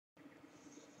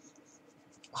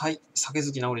はい。酒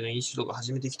好きな俺の飲酒動画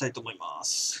始めていきたいと思いま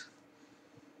す。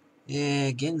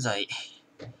現在、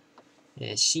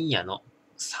深夜の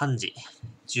3時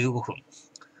15分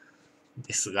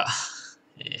ですが、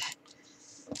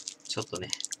ちょっとね、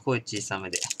声小さめ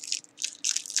で、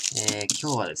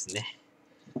今日はですね、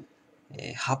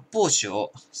発泡酒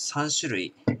を3種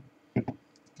類、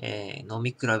飲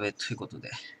み比べということで、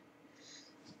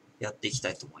やっていきた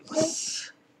いと思いま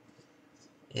す。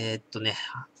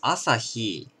アサ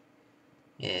ヒ、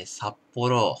札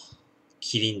幌、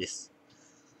キリンです。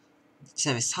ち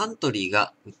なみにサントリー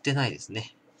が売ってないです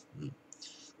ね。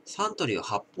サントリーは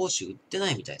発泡酒売ってな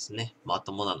いみたいですね。ま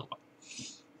ともなのが。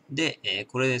で、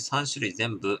これで3種類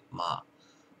全部、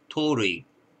糖類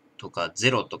とか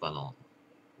ゼロとかの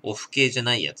オフ系じゃ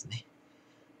ないやつね。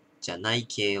じゃない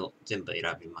系を全部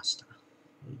選びました。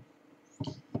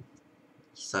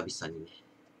久々に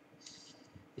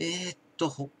ね。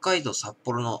北海道札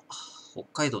幌の北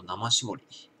海道生搾り。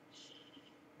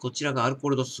こちらがアルコ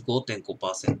ール度数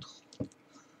 5.5%。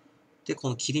で、こ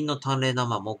のキリンの淡麗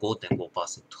生も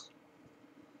 5.5%。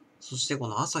そしてこ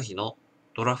のアサヒの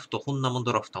ドラフト、本生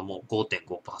ドラフトも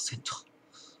 5.5%。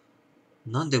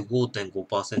なんで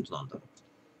 5.5% なんだろ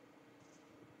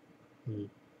う。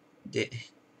で、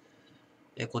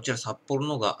こちら札幌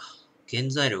のが、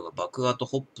原材料が麦芽と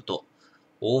ホップと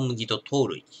大麦と糖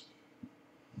類。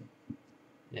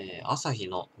アサヒ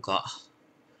のが、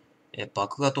麦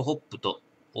芽とホップと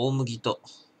大麦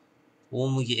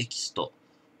エキスと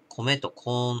米と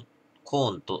コ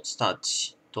ーンとスター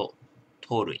チと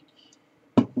糖類。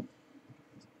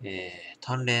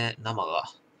淡麗生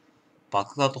が、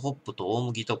麦芽とホップと大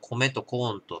麦と米とコ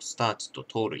ーンとスターチと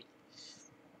糖類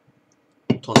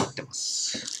となってま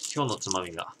す。今日のつま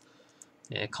みが、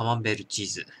カマンベールチー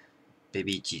ズ、ベ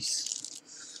ビーチー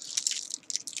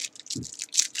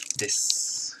ズです。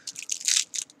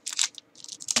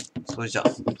それじゃあ、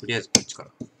とりあえずこっちか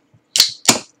ら、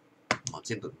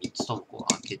全部3つともこ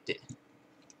う開けて、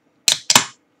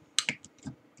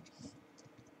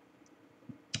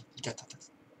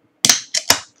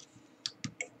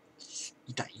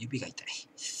痛い、指が痛い。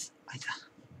あいた。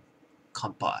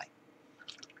乾杯。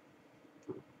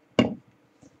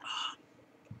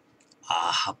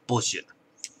発泡酒。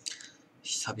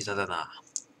久々だな。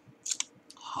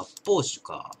発泡酒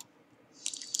か。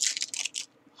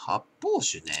発泡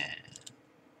酒ね。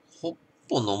ほ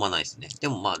ぼ飲まないですね。で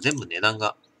も全部値段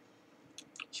が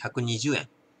120円。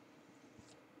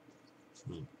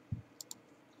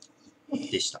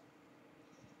でした。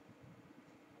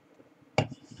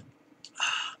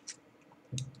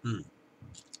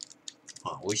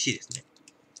美味しいですね。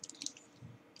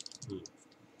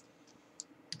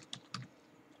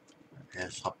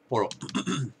札幌。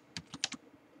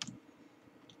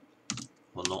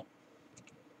この、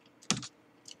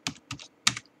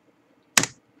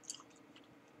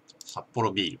札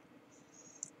幌ビー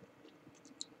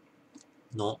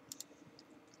ルの、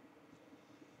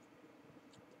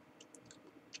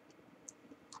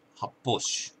発泡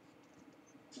酒。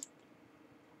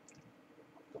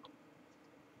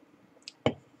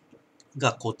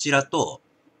がこちらと、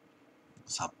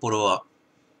札幌は、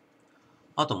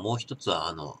あともう一つ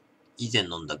は以前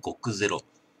飲んだ極ゼロ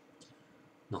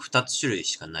の二つ種類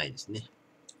しかないですね。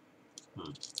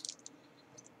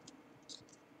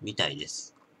みたいで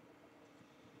す。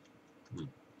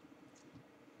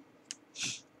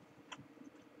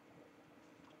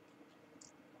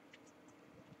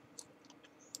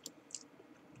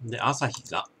で、アサヒ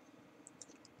が、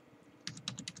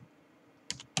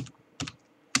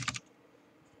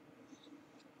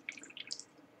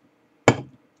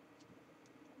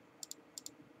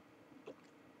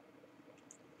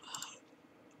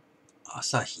ア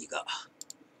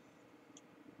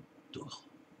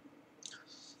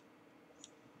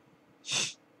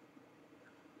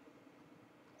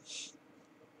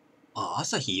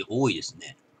サヒ多いです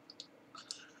ね。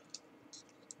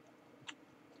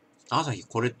アサヒ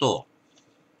これと、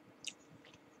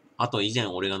あと以前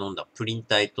俺が飲んだプリン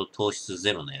体と糖質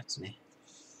ゼロのやつね。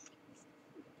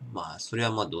それ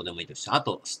はどうでもいいとして。あ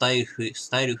と、スタイルフリ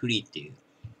ーっていう、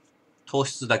糖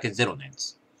質だけゼロのや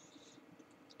つ。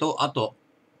と、あと、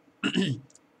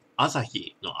アサ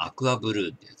ヒのアクアブル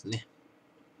ーってやつね。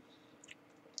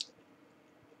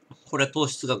これは糖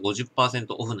質が 50%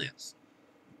 オフのやつ。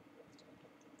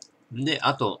で、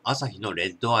あと、アサヒのレ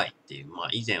ッドアイっていう、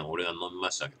以前俺が飲みま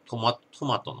したけど、ト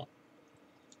マトの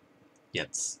や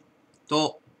つ。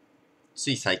と、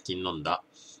つい最近飲んだ、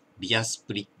ビアス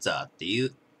プリッツァーってい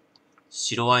う、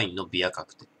白ワインのビアカ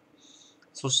クテル。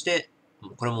そして、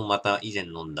これもまた以前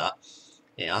飲んだ、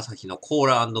アサヒのコー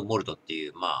ラ&モルトってい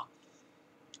う、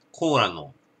コーラ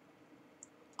の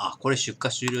あ、これ出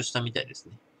荷終了したみたいです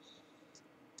ね。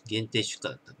限定出荷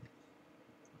だったんで。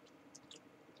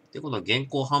で、この現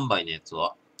行販売のやつ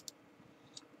は、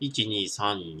1、2、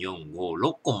3、4、5、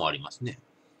6個もありますね。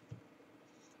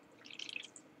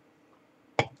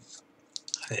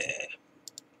へえ。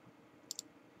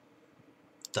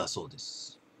だそうで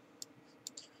す。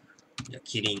じゃあ、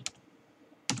キリン。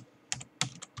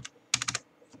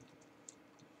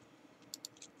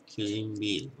キリン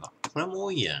ビールが。これも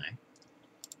多いんじゃない？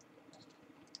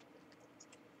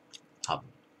多分。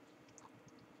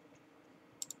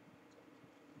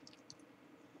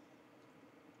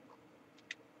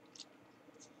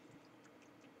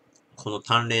この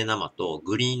淡麗生と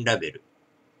グリーンラベル。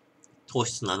糖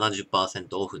質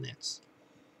 70% オフのやつ。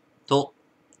と、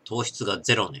糖質が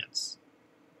ゼロのやつ。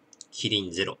キリ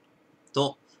ンゼロ。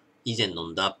と、以前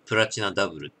飲んだプラチナダ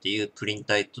ブルっていうプリン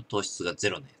体と糖質がゼ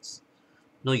ロのやつ。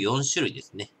の4種類で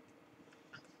すね。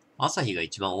アサヒが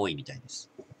一番多いみたいです。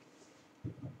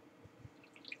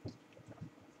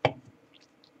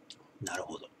なる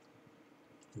ほど。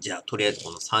じゃあ、とりあえず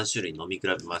この3種類飲み比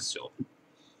べましょ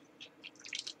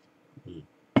う。うん。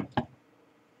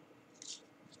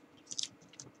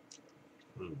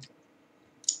うん。うん。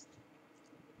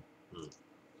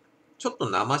ちょっと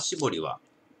生搾りは、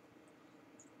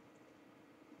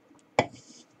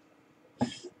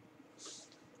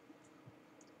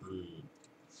うん。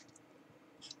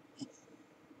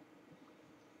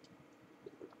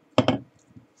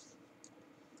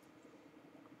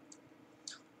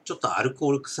ちょっとアルコ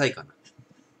ール臭いかな。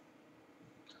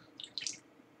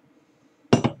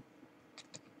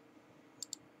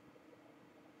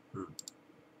うん。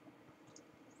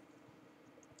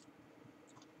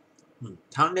うん。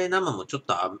淡麗生もちょっ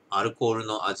とアルコール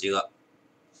の味が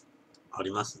あ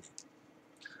りますね。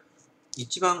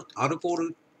一番アルコー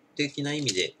ル的な意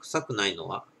味で臭くないの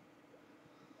は、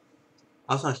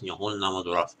アサヒの本生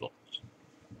ドラフト。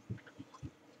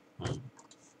うん。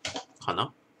か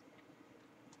な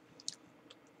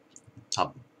多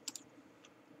分。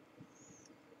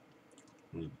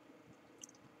うん。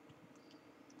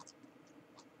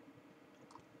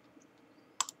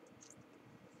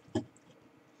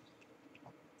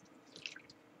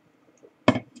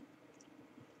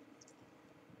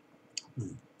う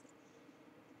ん。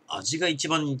味が一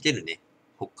番似てるね。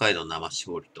北海道生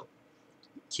搾りと、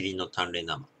キリンの淡麗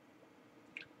生。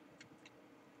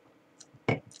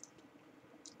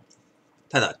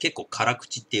ただ結構辛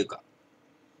口っていうか、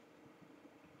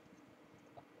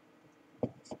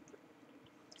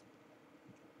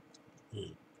うん。う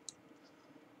ん。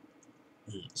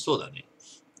そうだね。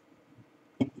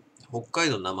北海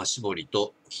道生搾り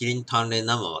とキリン淡麗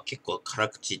生は結構辛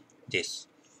口です。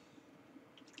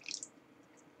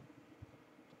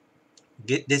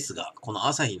ですが、この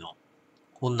アサヒの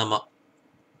本生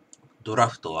ドラ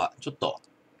フトはちょっと、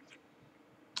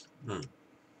うん。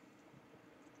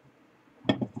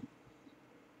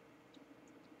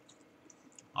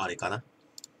あれかな。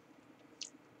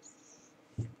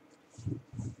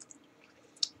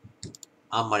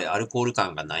あんまりアルコール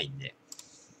感がないんで、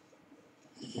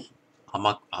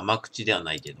甘口では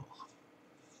ないけど、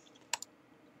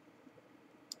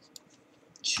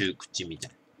中口みた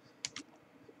いな。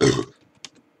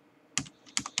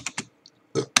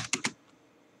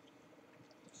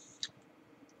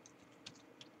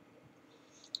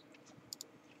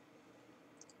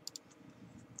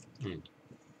うん。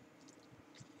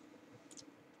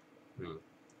うん。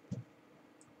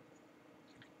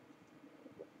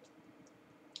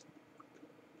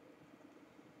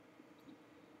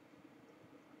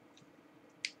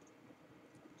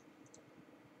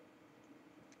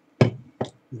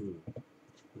うん。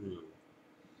うん。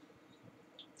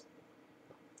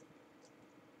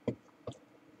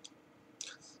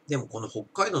でもこの北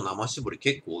海道生搾り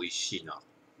結構美味しいな。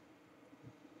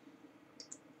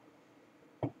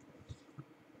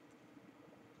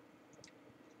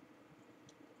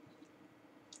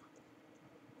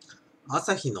ア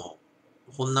サヒの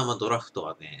本生ドラフト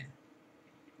はね、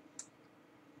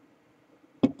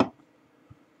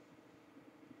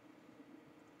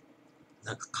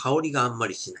なんか香りがあんま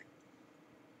りしない。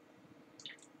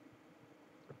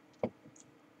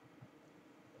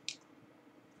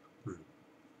うん。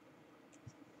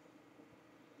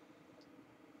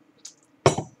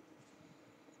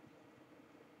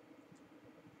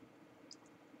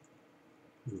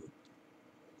うん。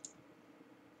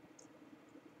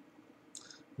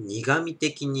苦味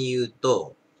的に言う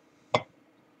と、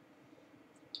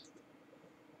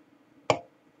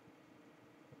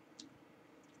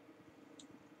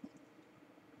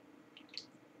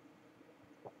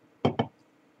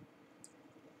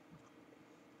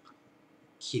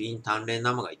キリン淡麗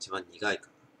生が一番苦いか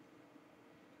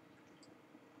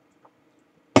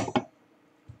な。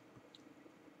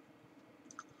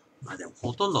まあでも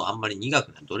ほとんどあんまり苦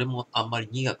くない。どれもあんまり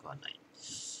苦くはない。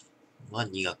まあ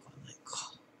苦くはない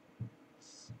か。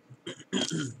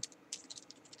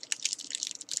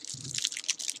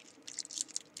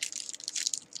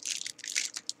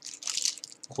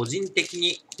個人的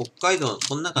に北海道、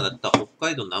この中だったら北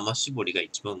海道生搾りが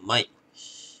一番うまい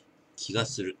気が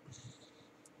する。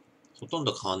ほとん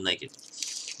ど変わんないけど、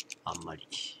あんまり。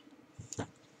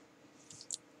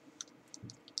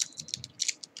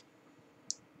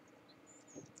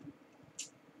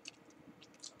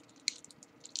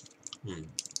う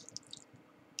ん。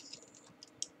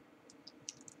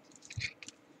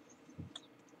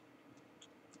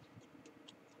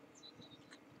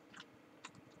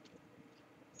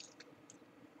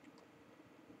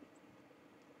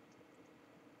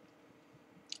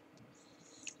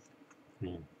う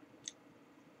ん。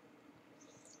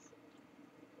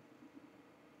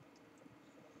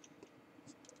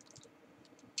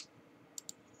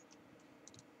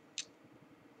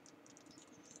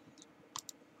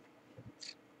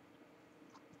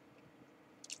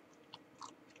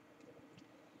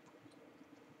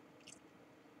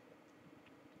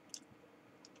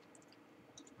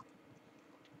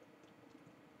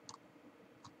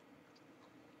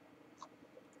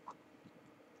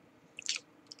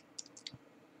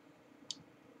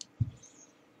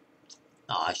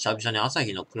ああ、久々に朝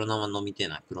日の黒生飲みてえ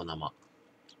な、黒生。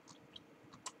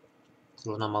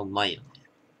黒生うまいよね。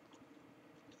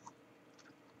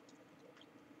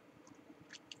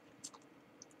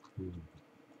うん。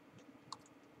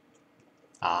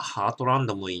ああ、ハートラン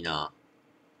ドもいいな。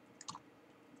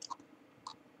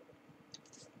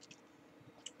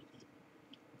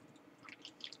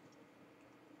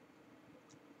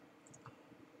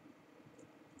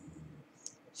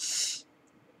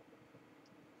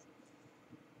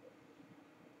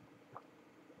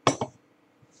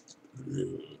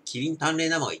キリン淡麗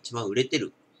生が一番売れて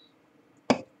る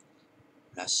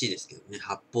らしいですけどね、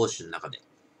発泡酒の中で。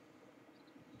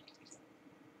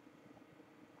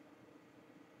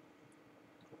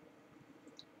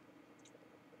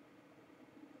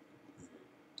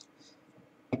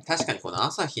確かにこの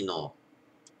朝日の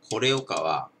これよか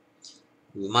は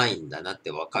うまいんだなっ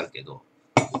てわかるけど、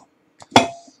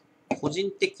個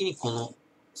人的にこの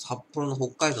札幌の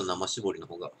北海道生搾りの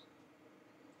方が、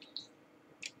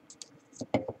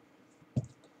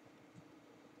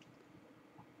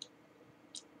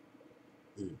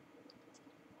うん。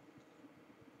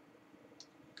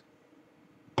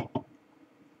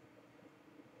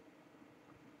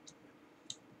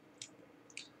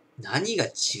何が違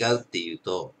うっていう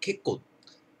と、結構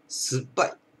酸っぱ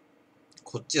い。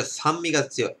こっちは酸味が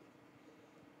強い。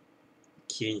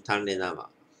キリン淡麗生。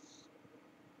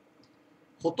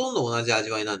ほとんど同じ味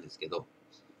わいなんですけど、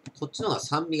こっちの方が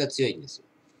酸味が強いんですよ。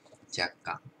若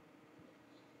干。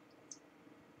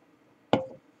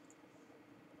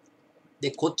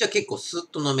で、こっちは結構スーッ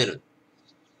と飲める。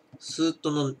スーッ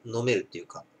との飲めるっていう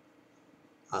か、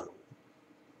あの、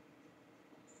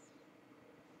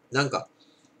なんか、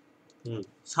うん、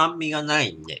酸味がな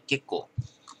いんで、結構、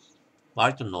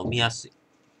割と飲みやすい。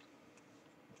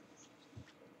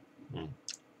うん。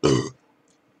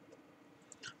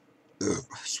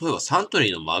そういえばサントリ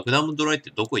ーのマグナムドライっ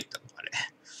てどこ行ったのあれ。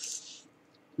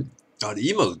あれ、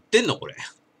今売ってんのこれ。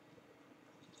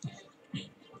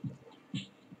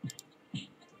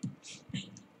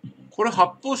これ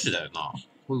発泡酒だよな。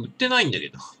これ売ってないんだけ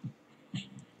ど。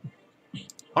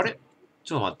あれ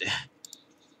ちょっと待って。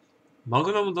マ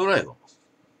グナムドライは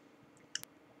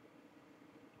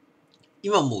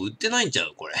今もう売ってないんちゃ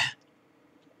うこれ。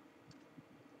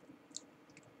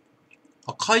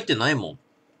あ、書いてないもん。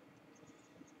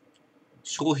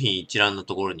商品一覧の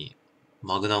ところに、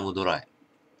マグナムドライ。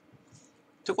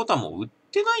ってことはもう売っ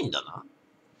てないんだな。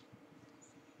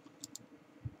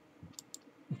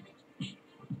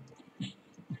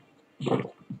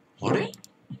あれ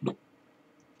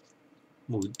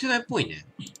もう売ってないっぽいね。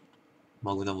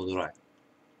マグナムドライ。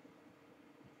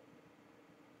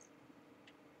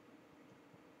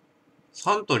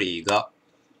サントリーが、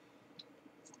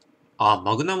あ、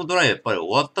マグナムドライやっぱり終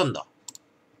わったんだ。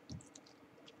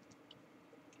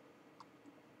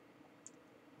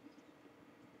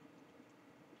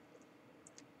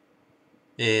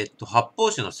発泡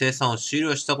酒の生産を終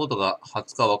了したことが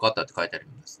20日分かったって書いてある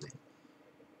んですね。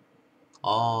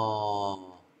あ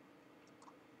ー。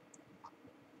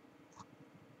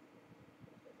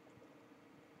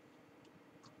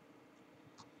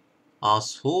あ、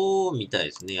そうみたい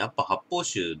ですね。やっぱ発泡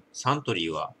酒、サントリ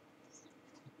ーは、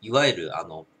いわゆる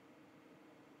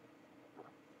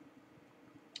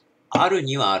ある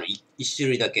にはある。一種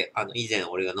類だけ。以前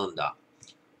俺が飲んだ、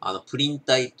プリン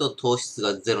体と糖質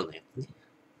がゼロのやつね。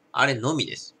あれのみ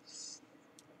です。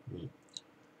うん。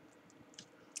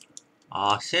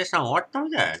生産終わった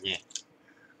みたいだね。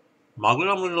マグ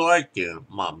ナムドライっていう、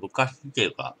まあ、昔ってい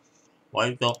うか、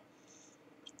割と、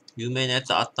有名なや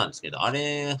つあったんですけど、あ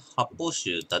れ、発泡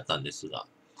酒だったんですが、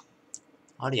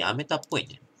あれやめたっぽい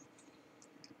ね。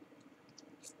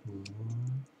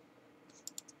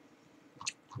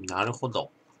なるほ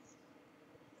ど。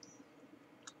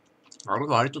あれ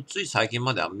割とつい最近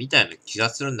までは見たような気が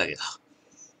するんだけど、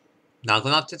なく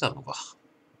なってたのか。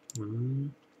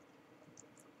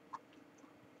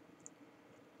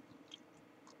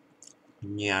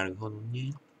なるほど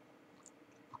ね。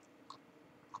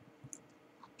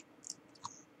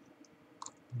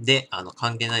で、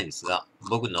関係ないですが、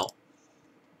僕の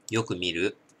よく見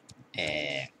る、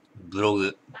ブロ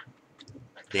グ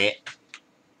で、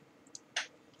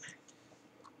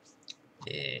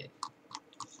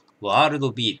ワール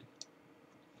ドビール。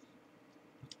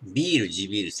ビール、地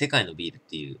ビール、世界のビールっ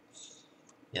ていう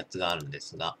やつがあるんで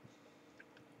すが、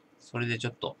それでちょ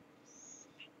っと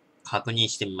確認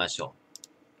してみましょ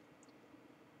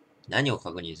う。何を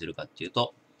確認するかっていう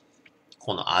と、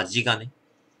この味がね。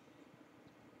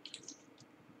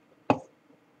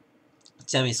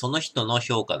ちなみにその人の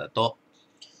評価だと、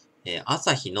ア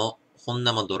サヒの本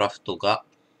生ドラフトが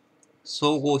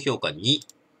総合評価2。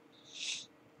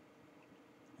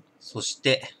そし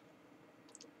て、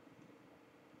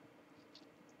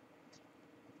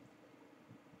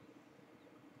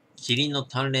キリンの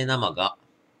淡麗生が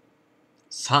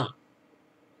3。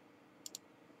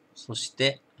そし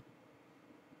て、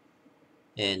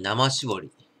生搾り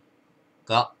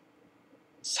が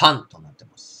3となって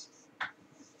ます。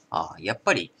やっ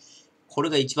ぱり、これ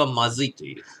が一番まずいと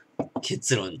いう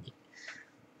結論に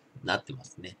なってま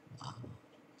すね。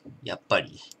やっぱ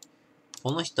り、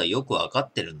この人はよくわか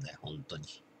ってるんだよ、本当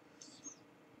に。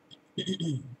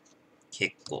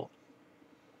結構。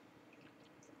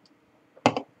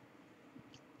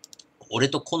俺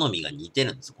と好みが似て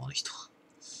るんですよ、この人は。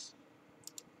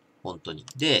本当に。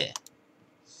で、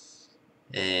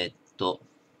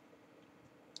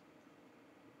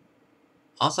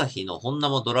アサヒの本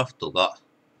生ドラフトが、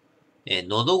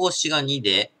喉越しが2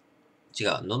で、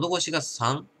喉越しが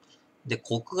3、で、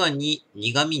コクが2、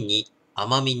苦味2、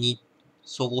甘み2、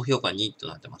総合評価2と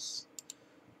なってます。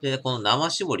で、この生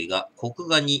搾りが、コク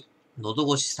が2、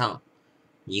喉越し3、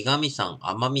苦味3、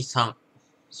甘み3、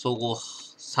総合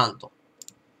3と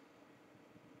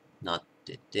なっ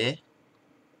てて、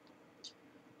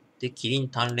で、キリン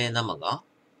淡麗生が、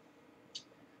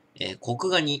コク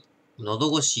が2、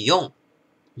喉越し4、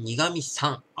苦味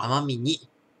3、甘み2、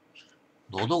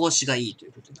喉越しがいいとい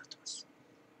うことになってます。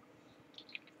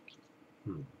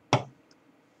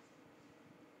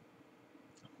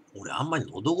俺あんまり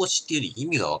喉越しっていうより意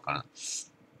味がわからん。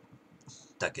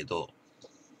だけど、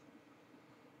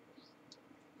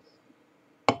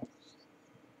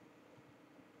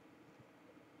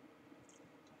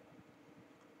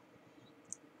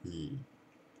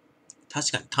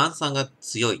確かに炭酸が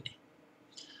強いね。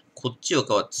こっちよ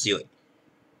かは強い。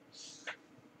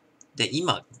で、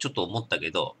今ちょっと思ったけ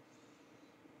ど、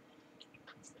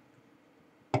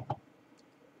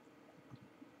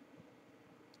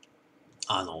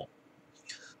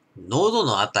喉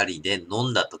のあたりで飲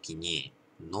んだ時っ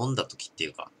てい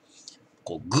うか、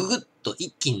こう、ぐぐっと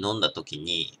一気に飲んだ時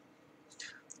に、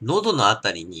喉のあ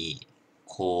たりに、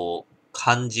こう、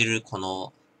感じるこ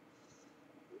の、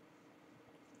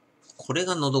これ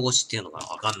が喉越しっていうのか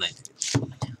わかんないんだけど、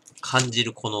感じ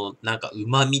るこの、なんか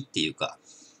旨味っていうか、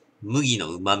麦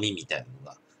の旨味みたいなの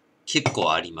が結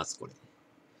構あります、これ。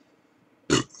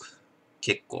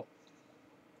結構。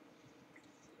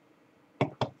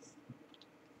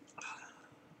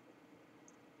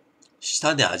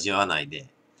舌で味わわない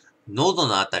で、喉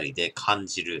のあたりで感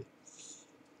じる、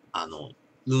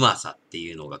うまさって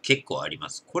いうのが結構ありま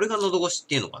す。これが喉越しっ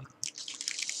ていうのかな。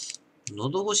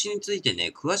喉越しについて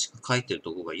ね、詳しく書いてる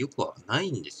ところがよくはな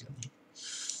いんですよね。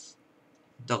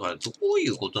だから、どうい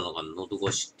うことなのかな、喉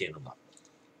越しっていうのが。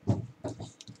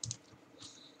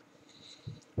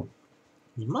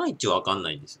いまいちわかん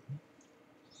ないんですよね。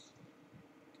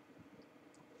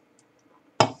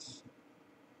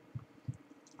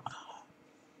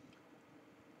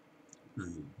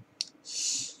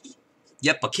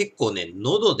やっぱ結構ね、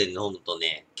喉で飲むと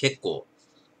ね、結構、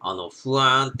ふ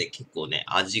わーんって結構ね、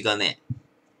味がね、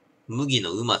麦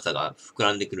のうまさが膨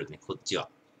らんでくるね、こっち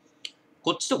は。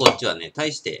こっちとこっちはね、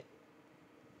大して、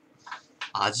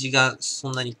味がそ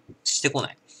んなにしてこ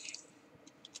ない。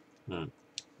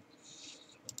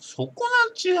そこ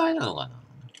の違いなのかな。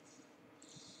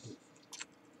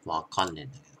わかんねえ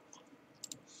んだけど。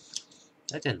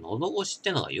だいたい喉越しっ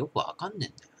てのがよくわかん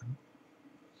ねえんだよな。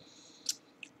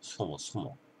そもそ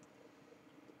も。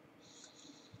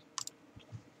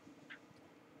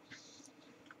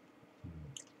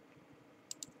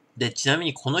で、ちなみ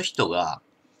にこの人が、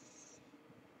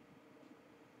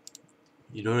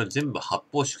いろいろ全部発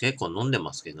泡酒結構飲んで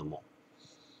ますけども。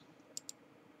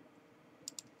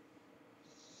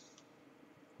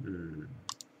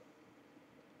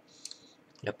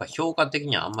やっぱ評価的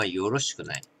にはあんまりよろしく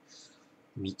ない。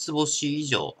三つ星以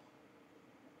上。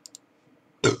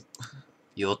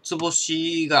四つ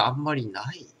星があんまり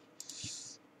ない。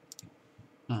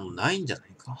もうないんじゃな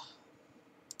いか。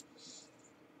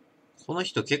この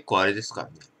人結構あれですから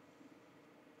ね。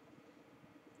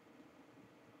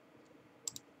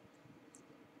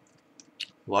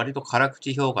割と辛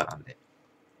口評価なんで。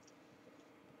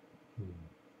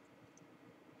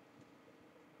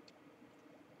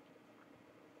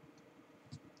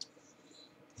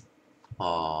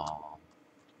ああ。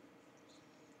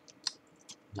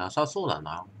なさそうだ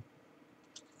な。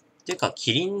てか、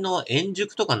キリンの円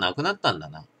熟とかなくなったんだ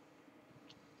な。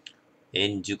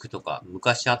円熟とか、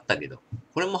昔あったけど。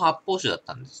これも発泡酒だっ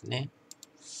たんですね。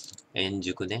円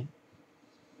熟ね。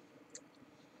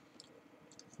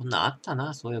こんなんあった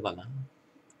な、そういえばな。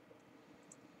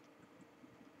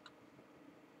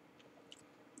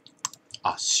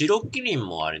あ、白キリン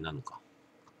もあれなのか。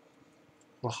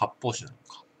これ発泡酒なの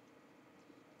か。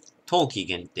冬季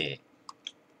限定。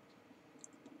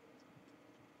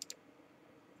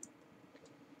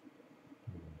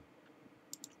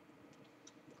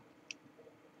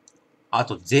あ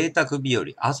と、贅沢日和。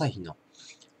朝日の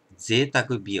贅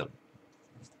沢日和。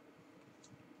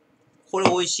これ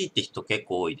美味しいって人結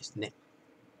構多いですね。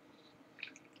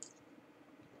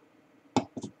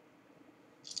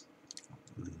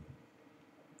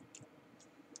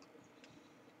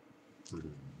う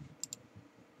ん。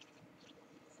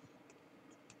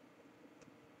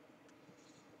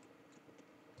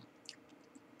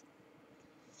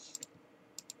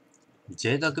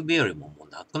贅沢日和ももう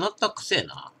なくなったくせえ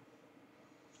な。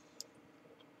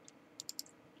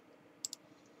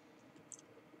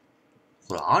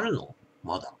これあるの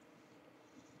まだ。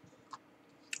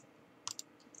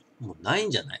もうない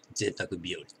んじゃない贅沢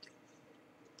日和って。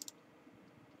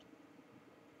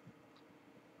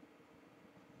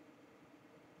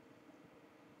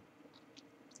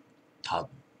多分。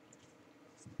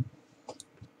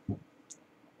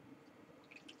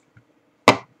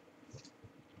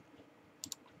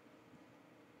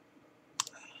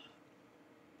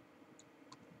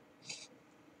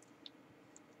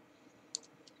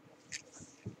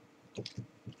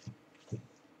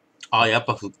あ、やっ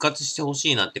ぱ復活してほし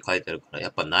いなって書いてあるから、や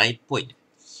っぱないっぽいね。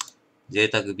贅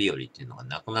沢日和っていうのが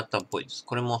なくなったっぽいです。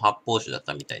これも発泡酒だっ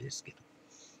たみたいですけど。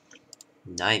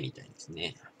ないみたいです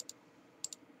ね。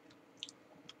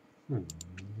うん。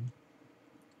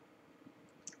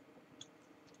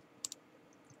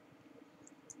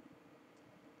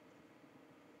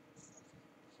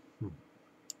うん、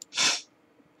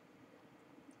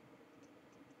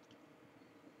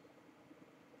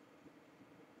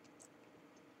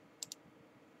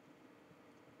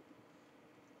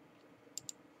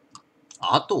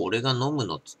あと俺が飲む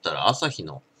のっつったら朝日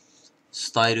の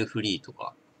スタイルフリーと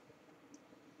か、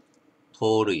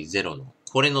糖類ゼロの、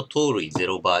これの糖類ゼ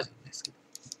ロバージョンですけど。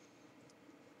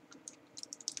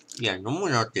いや、飲む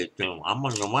なって言ってもあん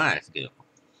まり飲まないですけど。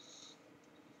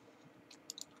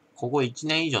ここ1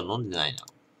年以上飲んでないな。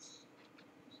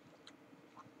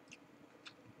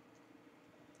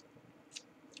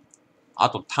あ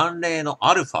と、淡麗の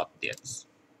アルファってやつ。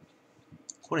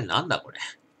これなんだこれ。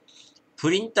プ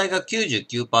リン体が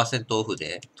 99% オフ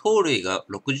で、糖類が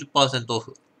 60% オ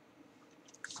フ。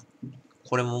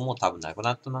これももう多分なく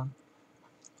なったな。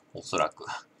おそらく。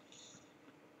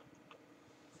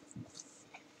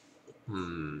うー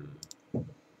ん。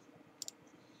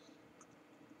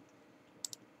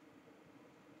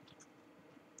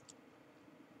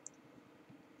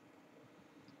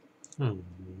うん。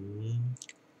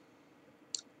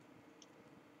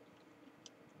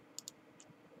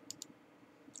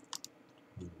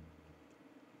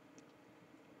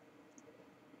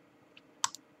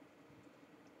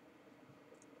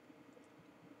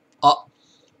あ、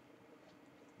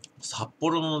札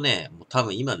幌のね、もう多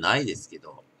分今ないですけ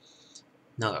ど、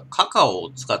なんかカカオ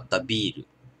を使ったビール、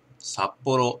札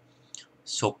幌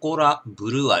ショコラブ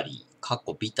ルワリ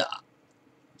ー、ビタ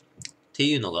ーって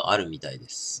いうのがあるみたいで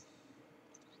す。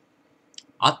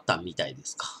あったみたいで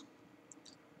すか。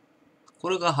こ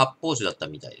れが発泡酒だった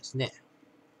みたいですね。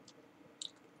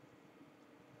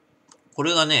こ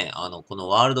れがね、この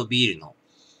ワールドビールの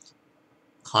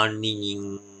管理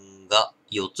人が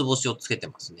4つ星をつけて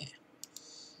ますね。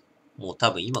もう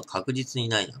多分今確実に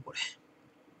ないな、これ。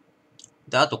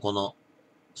で、あと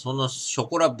そのショ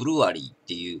コラブルワリーっ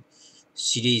ていう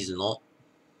シリーズの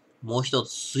もう一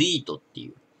つスイートってい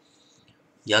う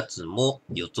やつも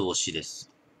4つ星です。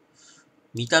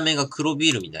見た目が黒ビ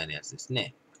ールみたいなやつです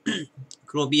ね。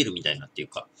黒ビールみたいなっていう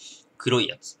か、黒い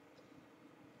やつ。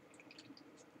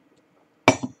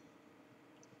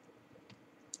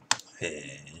へ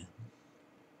え。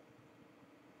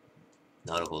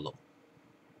なるほど。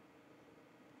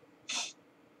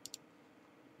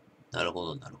なるほ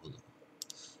ど、なるほど。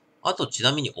あとち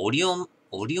なみにオリオン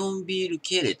ビール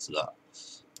系列が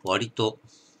割と、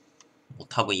もう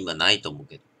多分今ないと思う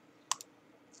けど。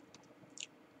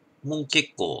もう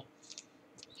結構、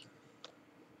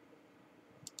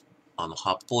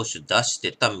発泡酒出し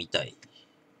てたみたい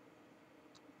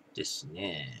です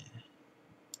ね。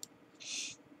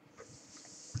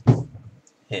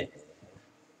へえ。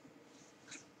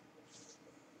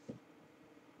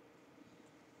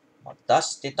まあ、出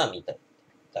してたみたい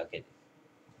だけで。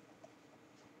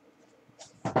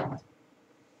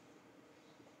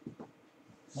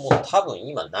もう多分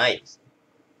今ないです。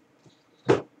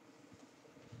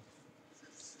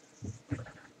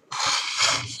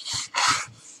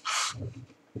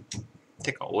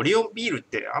てか、オリオンビールっ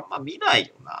てあんま見ない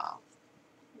よな。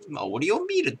まあ、オリオン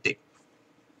ビールって、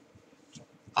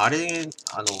あれ、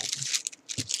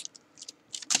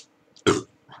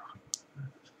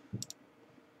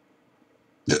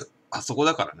あそこ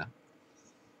だからな。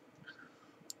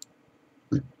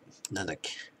なんだっけ。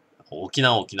沖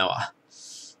縄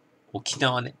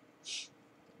ね。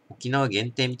沖縄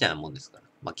限定みたいなもんですから。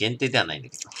まあ、限定ではないんだ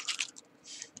けど。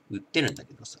売ってるんだ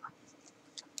けどさ。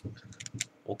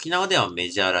沖縄ではメ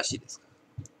ジャーらしいですか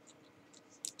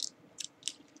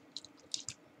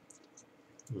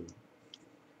ら。う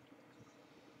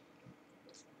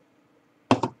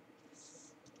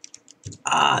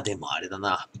ん。でもあれだ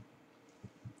な。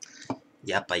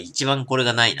やっぱ一番これ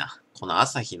がないな。この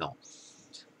朝日の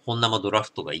本生ドラ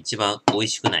フトが一番美味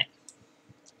しくない。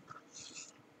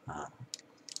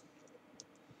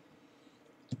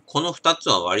この二つ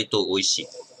は割と美味しい。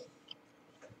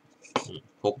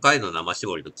北海道生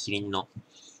搾りとキリンの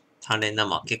単連生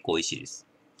は結構美味しいです。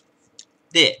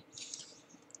で、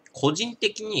個人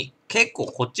的に結構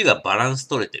こっちがバランス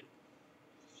取れてる。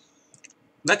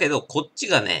だけど、こっち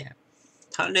がね、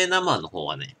単連生の方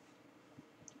はね、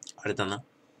あれだな。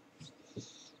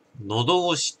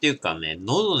喉越しっていうかね、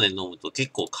喉で飲むと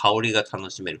結構香りが楽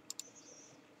しめる。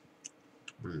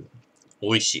うん。美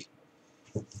味しい。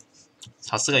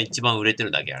さすが一番売れて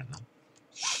るだけあるな。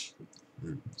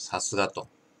うん。さすがと。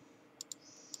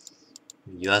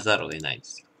言わざるを得ないで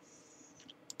すよ。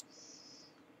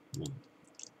うん。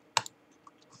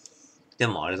で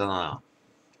もあれだな。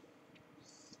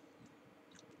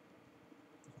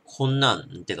こんな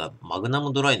ん、てか、マグナ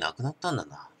ムドライなくなったんだ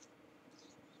な。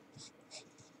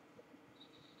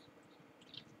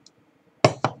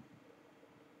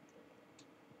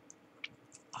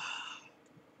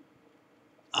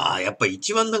やっぱ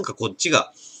一番なんかこっち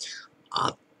が、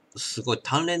すごい、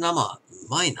淡麗生、う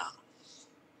まいな。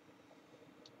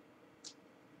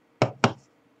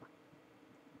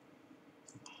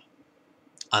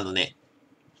あのね、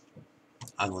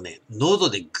喉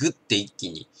でグッて一気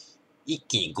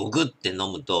にゴグって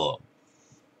飲むと、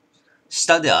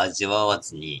舌で味わわ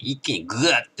ずに一気にグー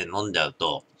って飲んじゃう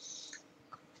と、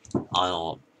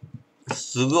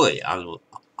すごい、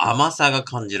甘さが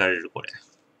感じられる、これ。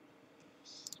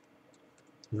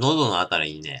喉のあた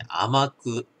りにね、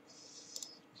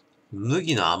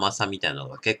麦の甘さみたいなの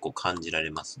が結構感じられ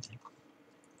ますね。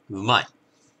うまい。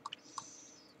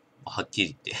はっきり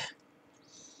言って。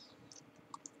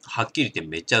はっきり言って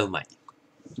めっちゃうまい。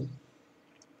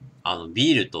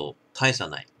ビールと大差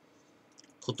ない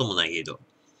こともないけど、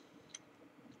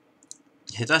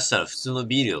下手したら普通の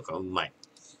ビールよりかうまい。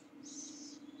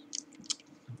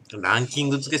ランキン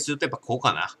グ付けするとやっぱこう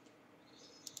かな。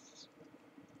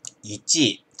1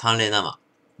位、淡麗生。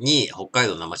2位、北海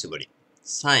道生搾り。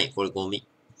3位、これゴミ。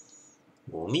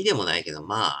ゴミでもないけど、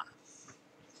まあ、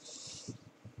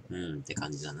って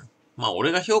感じだな。まあ、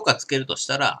俺が評価つけるとし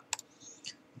たら、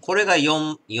これが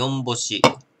4星、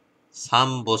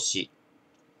3星。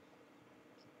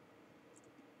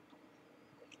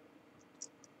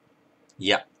い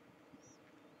や、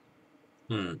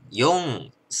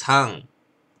4、3、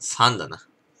3だな。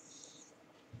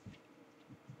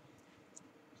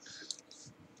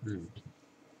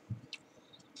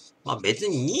まあ別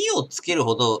に2をつける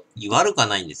ほど悪か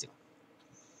ないんですよ。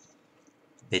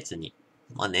別に。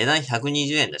まあ値段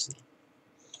120円だしね。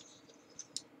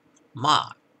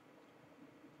まあ、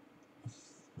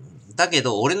だけ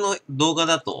ど、俺の動画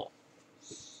だと、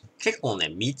結構ね、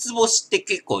三つ星って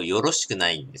結構よろしくな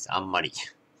いんです。あんまり。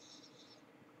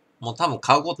もう多分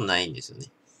買うことないんですよね。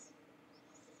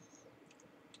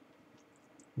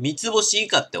三つ星以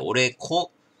下って俺、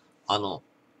金輪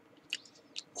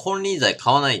際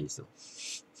買わないんですよ。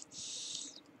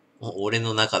俺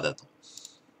の中だと。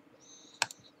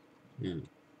うん。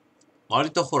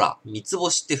割とほら、三つ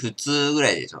星って普通ぐ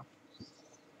らいでしょ。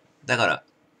だから、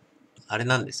あれ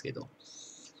なんですけど。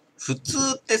普通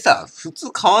ってさ、普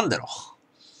通買わんだろ。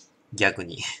逆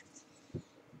に。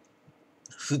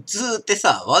普通って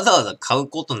さ、わざわざ買う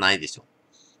ことないでしょ。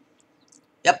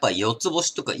やっぱ四つ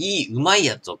星とかうまい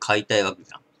やつを買いたいわけ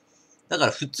じゃん。だか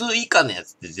ら普通以下のや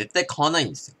つって絶対買わないん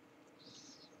です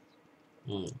よ。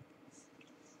う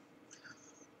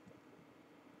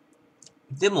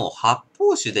ん。でも、発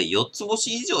泡酒で4つ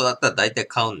星以上だったら大体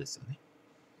買うんですよね。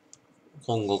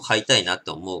今後買いたいなっ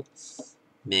て思う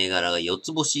銘柄が4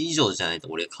つ星以上じゃないと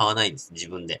俺買わないんです、自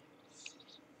分で。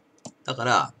だか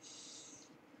ら、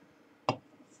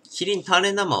キリン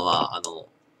種生は、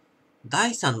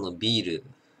第3のビール、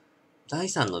第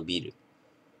3のビール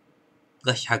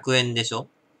が100円でしょ。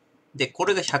で、こ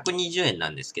れが120円な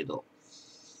んですけど、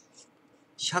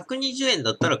120円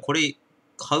だったらこれ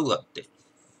買うわって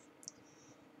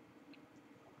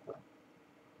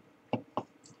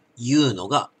いうの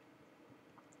が、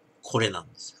これな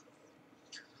んですよ。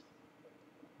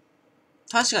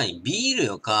確かにビール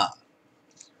よか、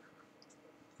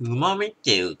旨味っ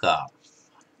ていうか、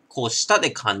こう舌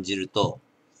で感じると、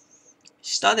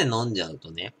舌で飲んじゃう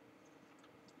とね、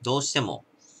どうしても、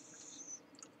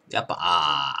やっ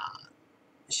ぱ、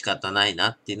仕方ないな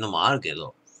っていうのもあるけ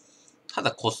ど、た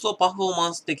だコストパフォーマ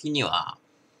ンス的には、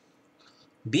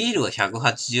ビールは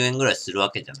180円ぐらいする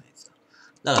わけじゃないですか。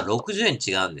だから60円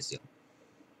違うんですよ。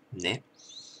ね。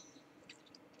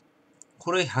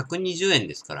これ120円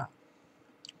ですから、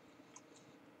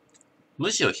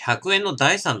むしろ100円の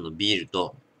第3のビール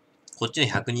と、こっちの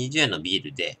120円のビー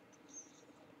ルで、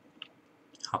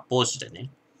発泡酒で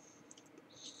ね、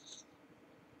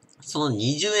その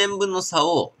20円分の差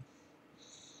を、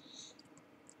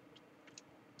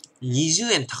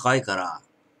20円高いから、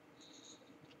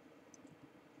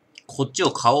こっち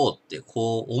を買おうって、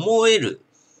こう思える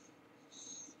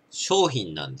商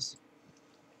品なんですよ。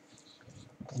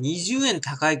20円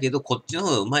高いけど、こっちの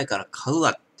方がうまいから買う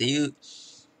わっていう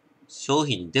商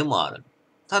品でもある。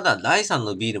ただ、第3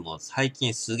のビールも最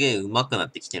近すげえうまくな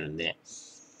ってきてるんで、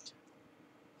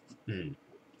うん。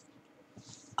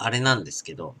あれなんです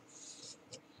けど、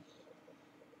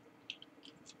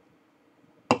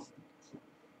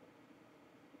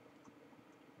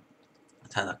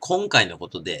ただ今回のこ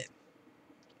とで、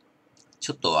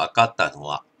ちょっと分かったの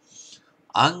は、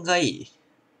案外、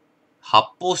発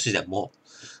泡酒でも、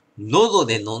喉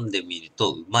で飲んでみる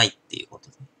とうまいっていうこと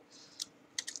ね。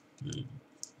うん。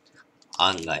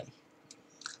案外。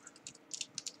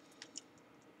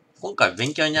今回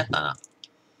勉強になったな。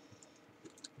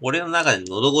俺の中で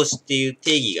喉越しっていう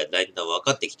定義がだいたい分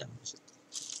かってきたんですよ。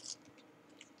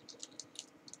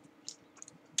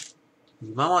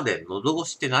今まで喉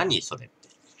越しって何それって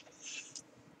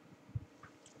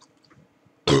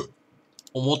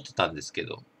思ってたんですけ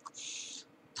ど、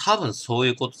多分そう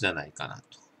いうことじゃないかな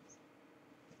と。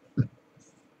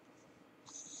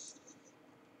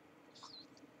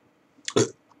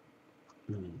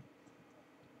うん。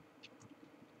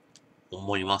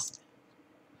思いますね。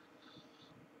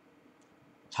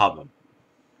多分。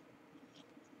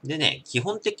でね、基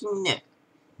本的にね、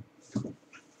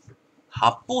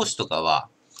発泡酒とかは、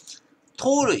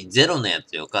糖類ゼロのや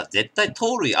つよか、絶対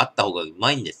糖類あった方がう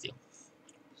まいんですよ。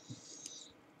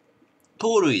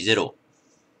糖類ゼロ。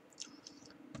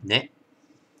ね。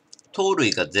糖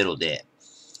類がゼロで、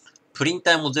プリン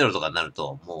体もゼロとかになる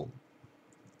と、もう、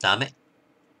ダメ。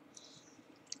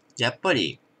やっぱ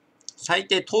り、最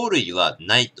低糖類は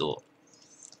ないと、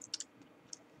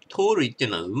糖類ってい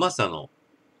うのはうまさの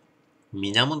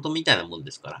源みたいなもん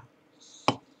ですか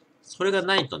ら。それが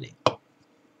ないとね、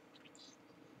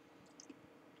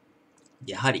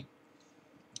やはり、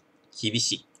厳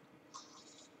しい。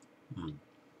うん。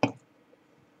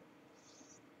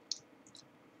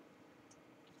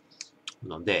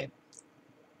ので、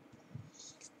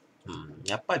うん。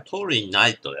やっぱり糖類な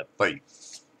いと、やっぱり、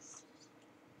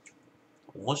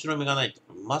面白みがないと、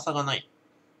うまさがない。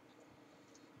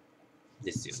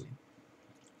ですよね。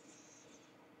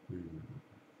うん。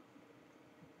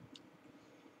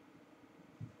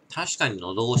確かに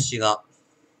喉越しが、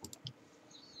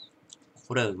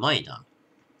これはうまいな。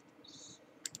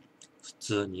普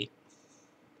通に。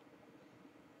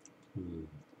うん。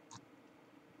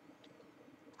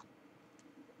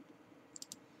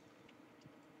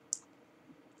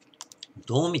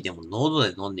どう見ても喉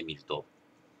で飲んでみると、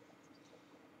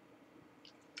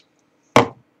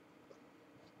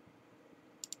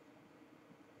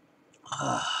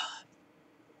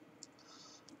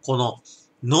この、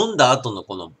飲んだ後の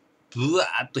この、ブワ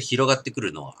ーっと広がってく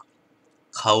るのは、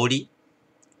香り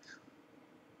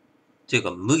という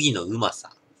か麦のうま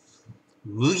さ、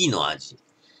麦の味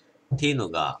っていうの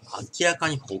が明らか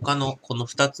に他のこの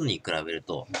二つに比べる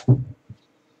と、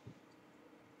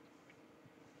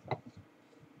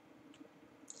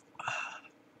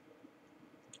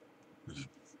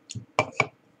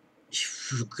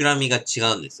膨らみが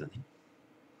違うんですよね。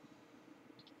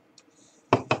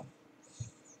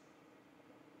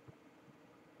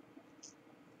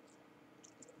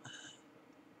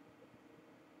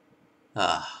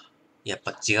やっ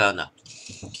ぱ違うな。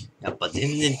やっぱ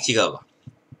全然違うわ。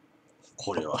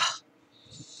これは。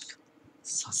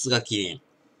さすがキリン。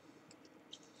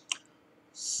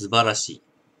素晴らしい。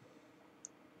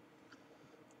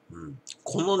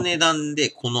この値段で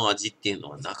この味っていうの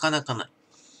はなかなかない。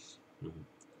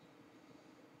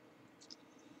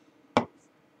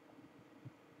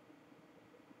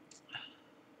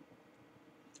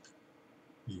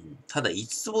ただ5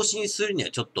つ星にするには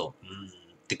ちょっと、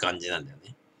って感じなんだよ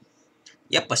ね。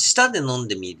やっぱ舌で飲ん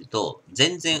でみると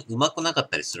全然うまくなかっ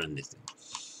たりするんです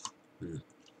よ。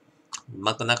う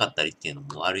まくなかったりっていうの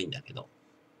も悪いんだけど。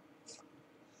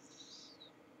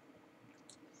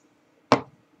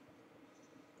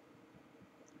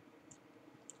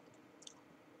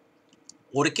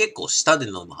俺結構舌で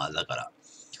飲む派だから、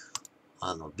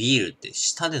ビールって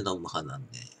舌で飲む派なん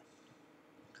で、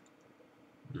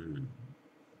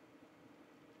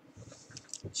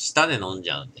舌で飲ん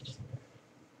じゃうんでね。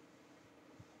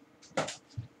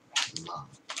まあ。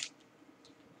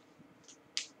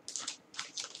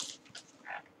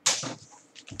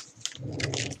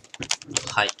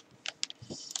はい。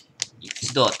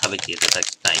一度は食べていただ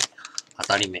きたい。当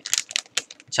たり目。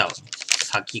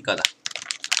先イカだ。こ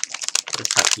れ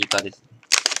先イカですね。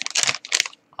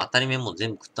当たり目もう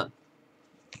全部食ったんだ。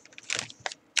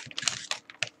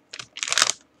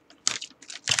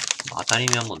当たり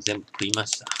目はもう全部食いま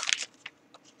した。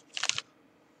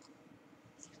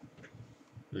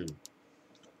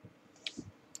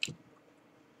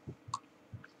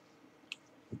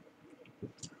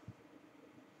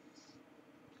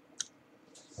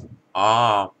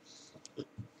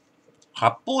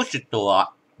発泡酒と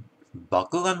は、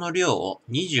麦芽の量を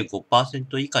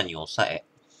 25% 以下に抑え、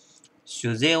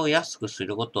酒税を安くす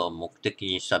ることを目的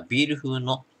にしたビール風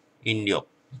の飲料。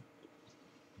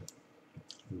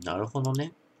なるほど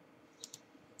ね。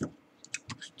普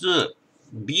通、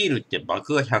ビールって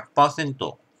麦芽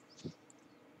 100%、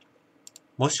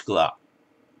もしくは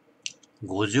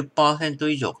 50%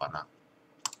 以上かな。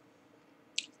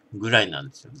ぐらいなん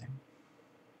ですよね。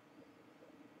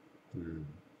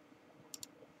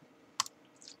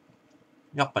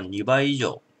やっぱ2倍以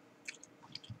上。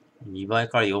2倍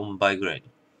から4倍ぐらいの、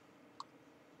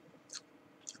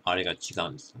あれが違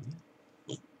うんですよね。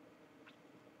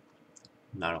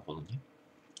なるほどね。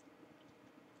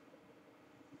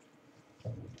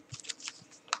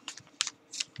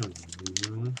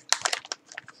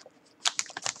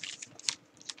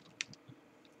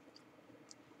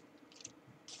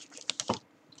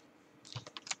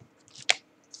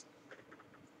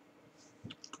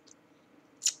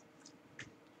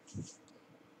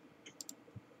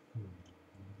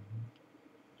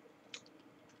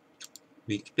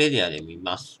ウィキペディアで見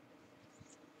ます。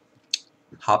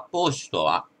発泡酒と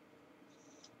は、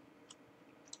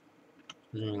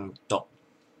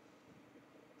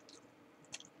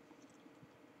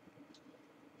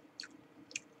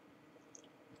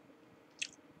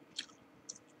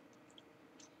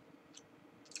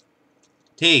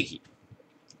定義。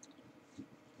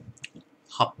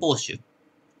発泡酒。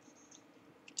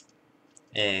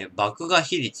麦芽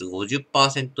比率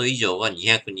 50% 以上が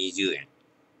220円。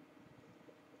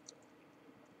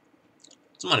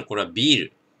つまりこれはビー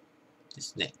ルで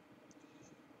すね。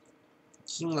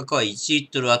金額は1リッ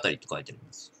トルあたりと書いてあり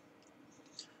ます。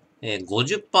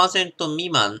50% 未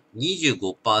満、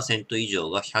25% 以上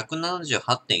が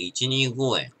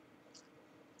 178.125 円。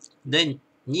で、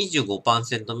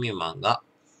25% 未満が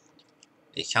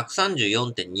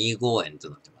 134.25 円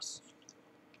となっています。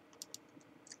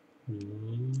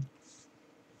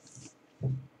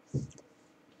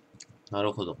な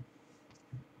るほど。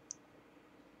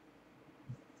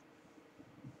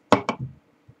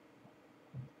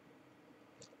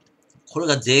これ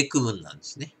が税区分なんで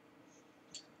すね。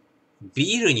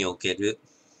ビールにおける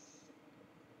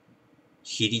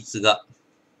比率が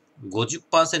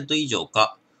 50% 以上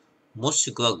か、も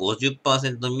しくは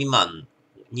 50% 未満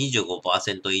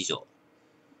25% 以上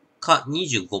か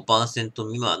 25%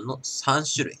 未満の3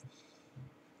種類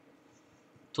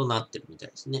となってるみたい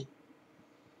ですね。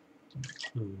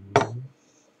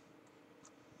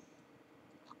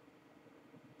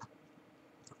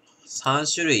3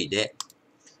種類で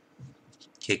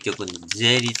結局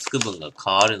税率区分が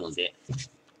変わるので、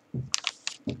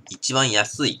一番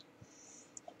安い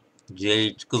税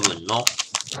率区分の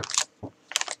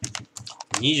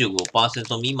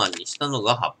 25% 未満にしたの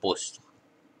が発泡酒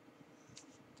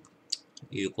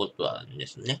ということなんで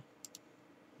すね。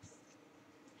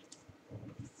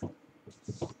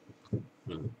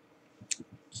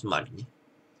つまりね。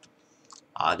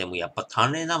でもやっぱ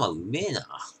淡麗生うめえな。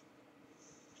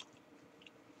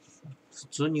普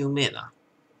通にうめえな。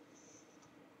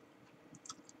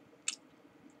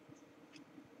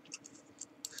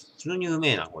普通にうめ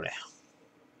えな、これ。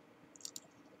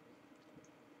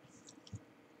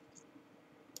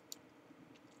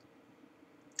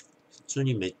普通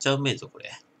にめっちゃうめえぞ、こ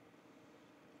れ。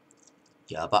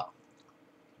やば。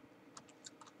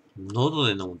喉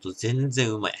で飲むと全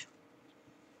然うまい。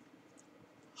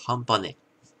半端ねえ。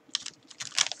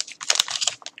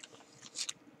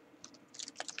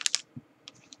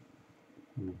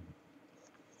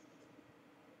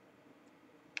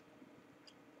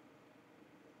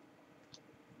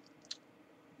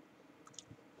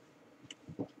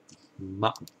うま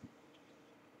っ。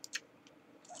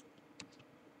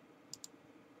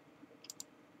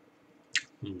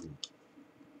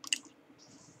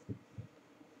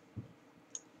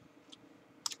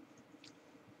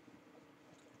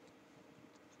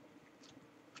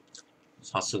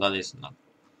さすがですな。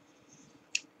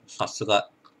さすが、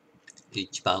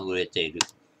一番売れている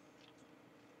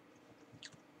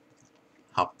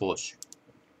発泡酒。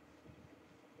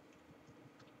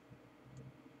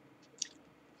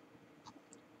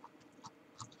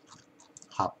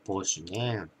発泡酒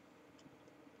ね。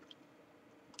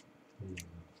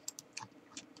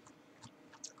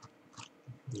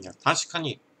いや、確か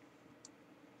に、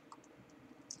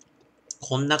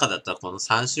この中だったらこの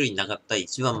3種類なかったら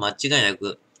一番間違いな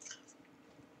く、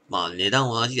まあ値段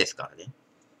同じですからね。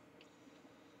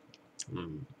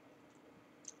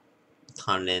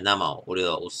淡麗生を俺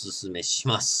はおすすめし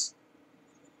ます。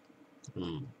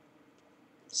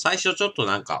最初ちょっと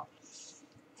なんか、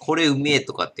これうめえ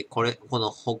とかって、こ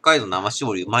の北海道生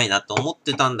搾りうまいなと思っ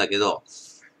てたんだけど、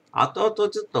後々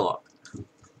ちょっと、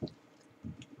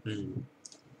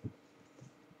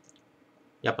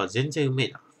やっぱ全然うめえ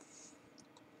な。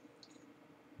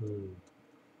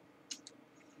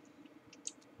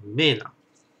うめえな。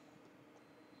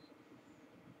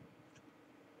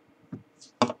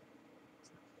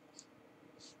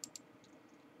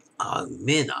う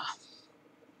めえな。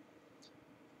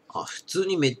普通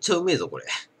にめっちゃうめえぞ、これ。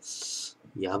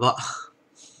やば。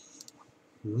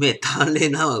うめえ、淡麗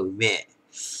なはうめえ。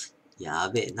や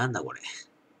べえ、なんだこれ。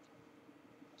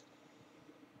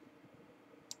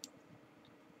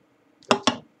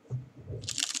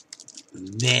う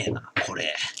めえな、こ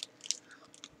れ。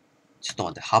ちょっと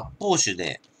待って、発泡酒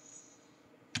で、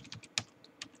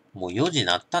もう4時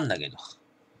なったんだけど。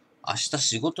明日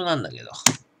仕事なんだけど。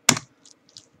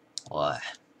おい。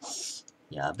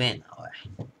やべえな、お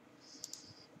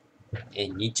い。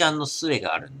2ちゃんのスレ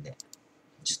があるんで、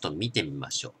ちょっと見てみま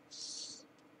しょ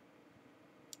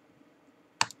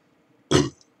う。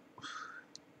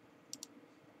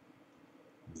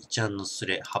2ちゃんのス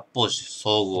レ、発泡酒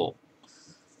総合。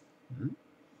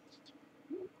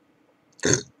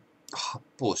発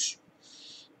泡酒。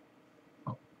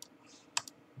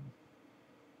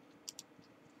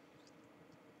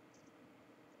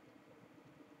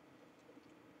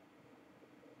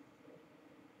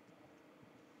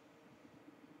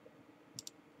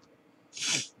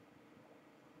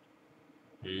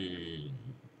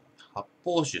発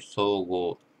泡酒総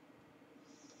合。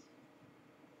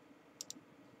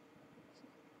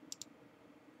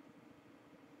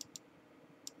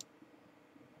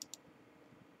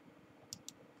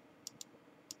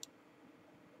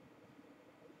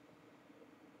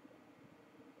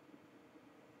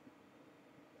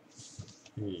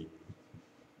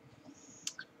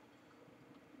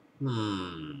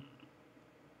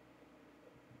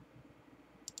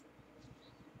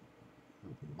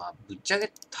まあ、ぶっちゃ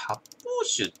け発泡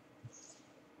酒、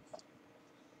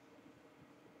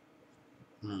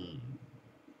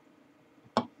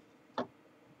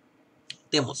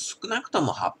でも少なくと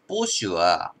も発泡酒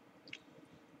は、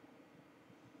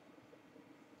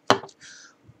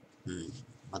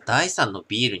まあ、第3の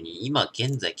ビールに今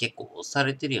現在結構押さ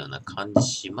れてるような感じ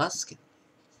しますけどね。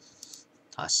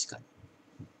確かに。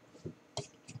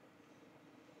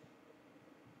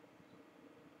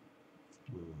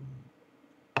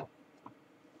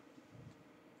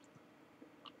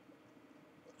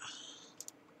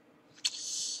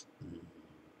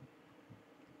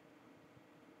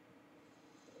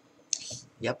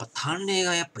やっぱ淡麗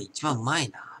がやっぱ一番うまい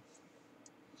な。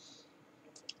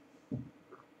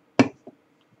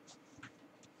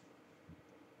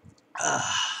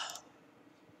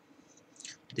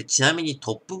で、ちなみに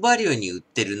トップバリューに売っ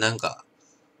てるなんか、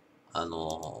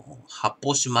発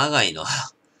泡酒まがいの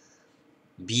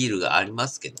ビールがありま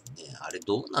すけどね。あれ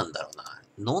どうなんだろうな。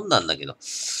飲んだんだけど、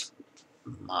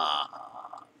ま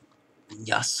あ、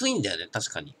安いんだよね、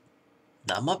確かに。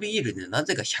生ビールでな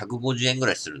ぜか150円ぐ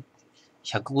らいする。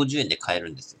150円で買え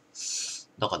るんですよ。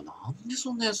だからなんで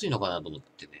そんな安いのかなと思っ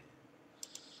てね。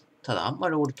ただあんま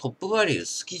り俺トップバリュ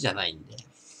ー好きじゃないんで。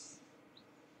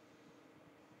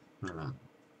うん。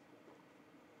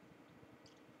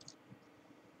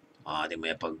でも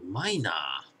やっぱうまい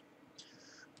な。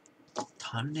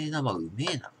淡麗生うめ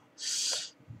えな。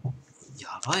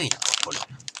やばいな、これ。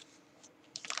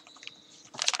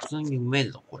普通にうめえ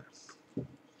ぞ、これ。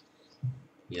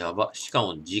やば。しか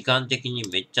も時間的に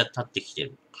めっちゃ経ってきて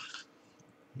る。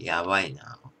やばい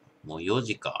な。もう4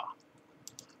時か。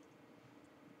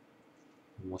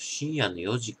もう深夜の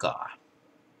4時か。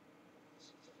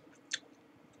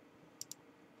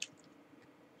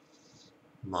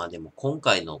まあでも今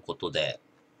回のことで、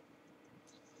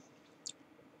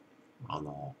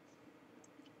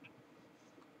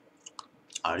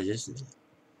あれですね。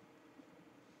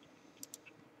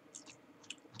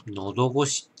喉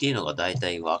越しっていうのが大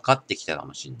体分かってきたか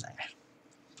もしんない。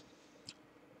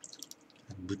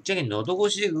ぶっちゃけ喉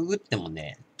越しでググっても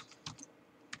ね、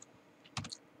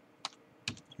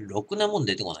ろくなもん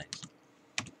出てこないです。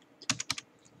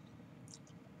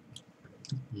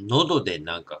喉で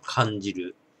なんか感じ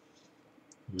る、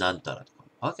なんたらとか、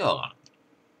わけわか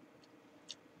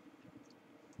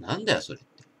らん。なんだよ、それっ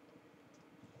て。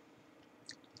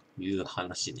いう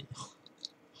話ね。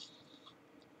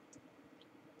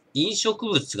飲食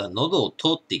物が喉を通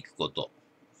っていくこと。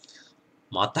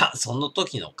また、その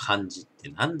時の感じって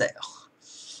なんだよ。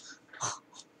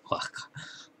わか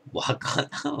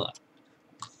らんわ。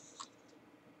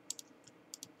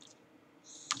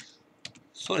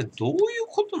それどういう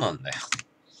ことなんだよ。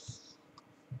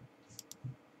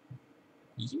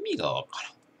意味がわから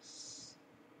ん。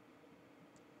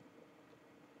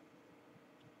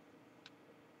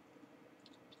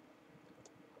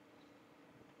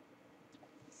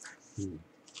うん。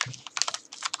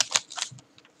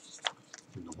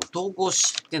喉越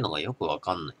しってのがよくわ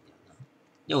かんないんだよな。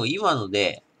でも今の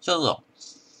で、ちょうど、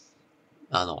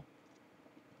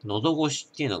喉越し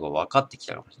っていうのが分かってき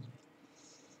たかもしれない。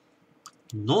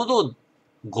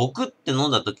ごくって飲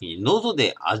んだ時に喉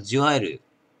で味わえる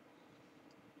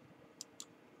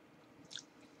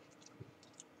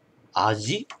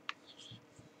味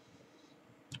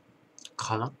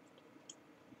かな、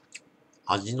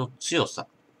味の強さ。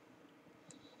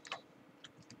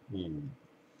うん。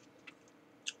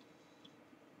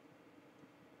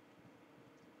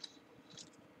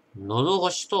喉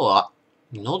越しとは、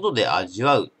喉で味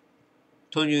わう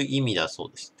という意味だそ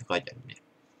うですって書いてあるね。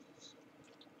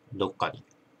どっかに。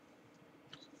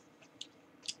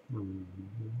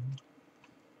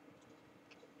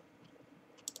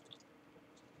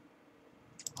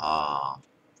ああ。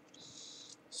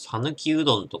讃岐う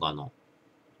どんとかの、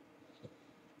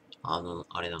あ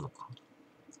れなのか。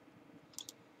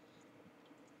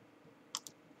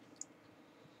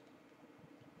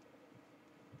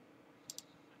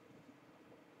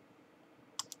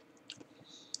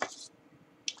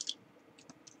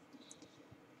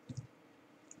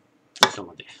ちょっと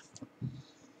待って。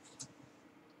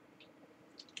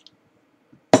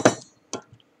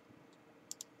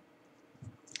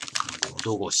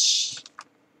喉越し。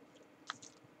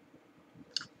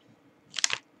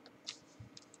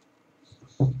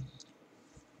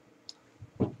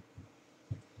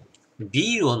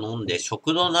ビールを飲んで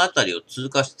食道のあたりを通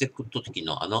過していくとき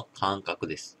のあの感覚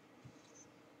です。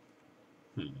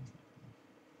うん。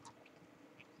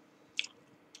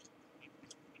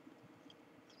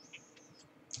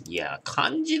いや、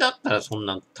漢字だったらそん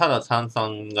な、ただ炭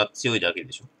酸が強いだけ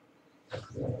でしょ。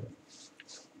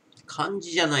漢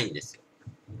字じゃないんですよ。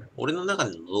俺の中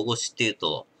での喉越しっていう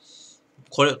と、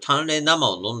これ、淡麗生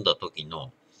を飲んだ時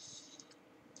の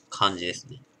感じです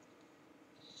ね。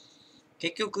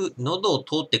結局、喉を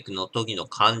通っていくの時の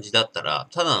感じだったら、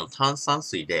ただの炭酸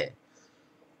水で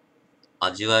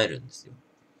味わえるんですよ。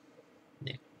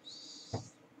ね。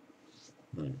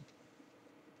うん。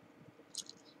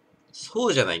そ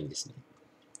うじゃないんですね。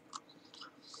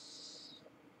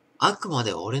あくま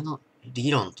で俺の理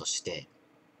論として、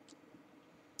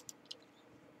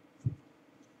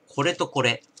これとこ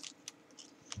れ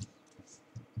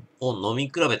を飲み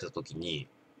比べたときに、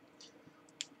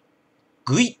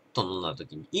ぐいっと飲んだ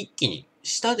時に一気に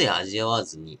舌で味わわ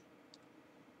ずに、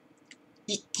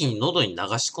一気に喉に流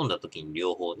し込んだ時に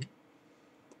両方ね、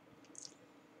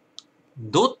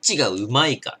どっちがうま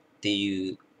いかって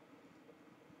いう、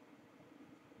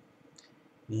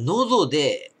喉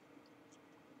で、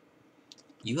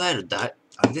いわゆる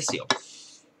あれですよ。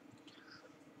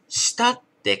舌っ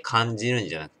て感じるん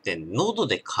じゃなくて、喉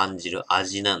で感じる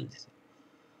味なんです。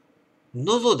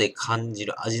喉で感じ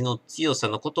る味の強さ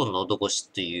のことを喉越し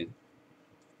という、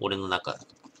俺の中だと。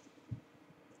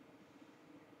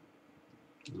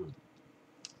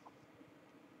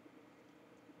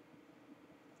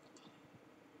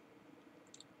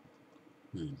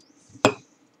うん。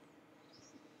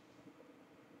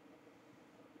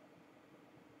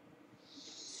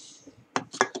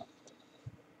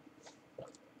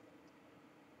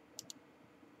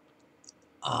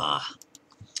ああ。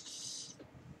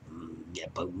や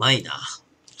っぱうまいな。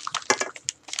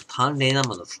淡麗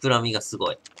生の膨らみがす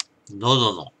ごい。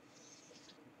喉の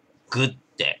グッ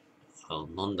て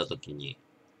飲んだ時に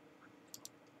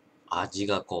味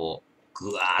がこう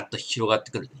ぐわーっと広がっ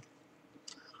てくるね。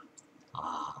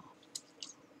ああ。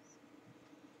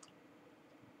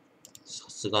さ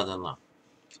すがだな。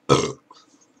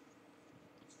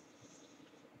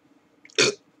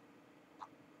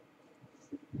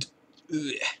う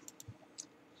え。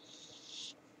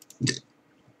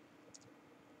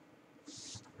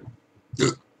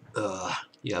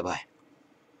やばい。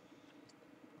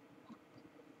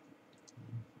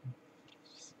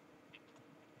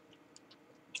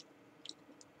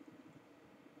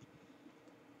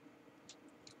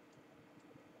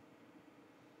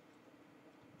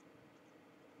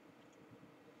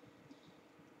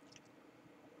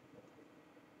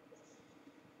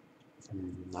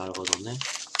なるほどね。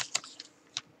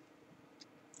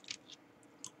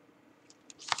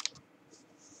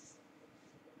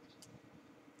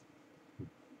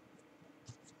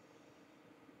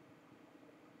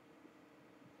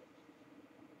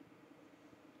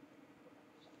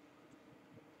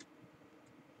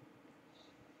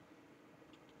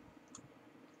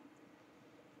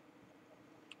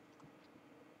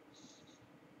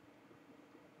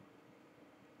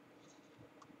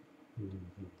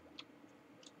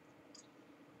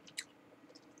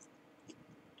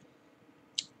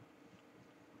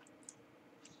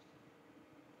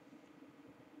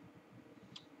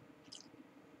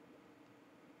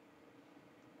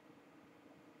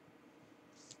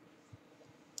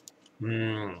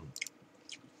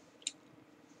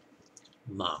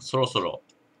まあ、そろそろ、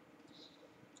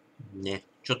ね、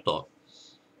ちょっと、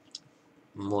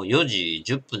もう4時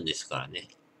10分ですからね。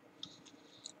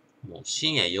もう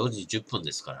深夜4時10分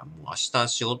ですから、もう明日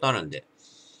仕事あるんで、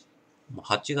もう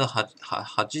8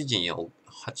時に、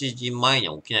8時前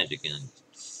に起きないといけないんで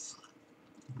す。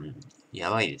や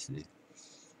ばいですね。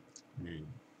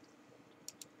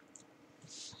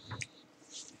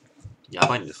や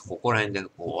ばいんです。ここら辺で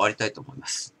終わりたいと思いま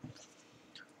す。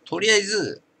とりあえ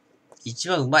ず、一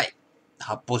番うまい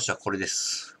発泡酒はこれで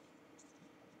す。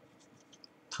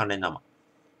種生。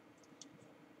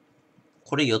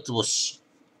これ4つ星。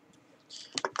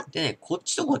でね、こっ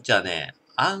ちとこっちはね、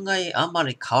案外あんま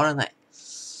り変わらない。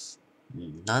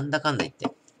なんだかんだ言って。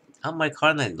あんまり変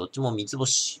わらないんで、どっちも3つ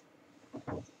星。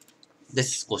で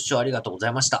す。ご視聴ありがとうござ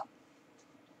いました。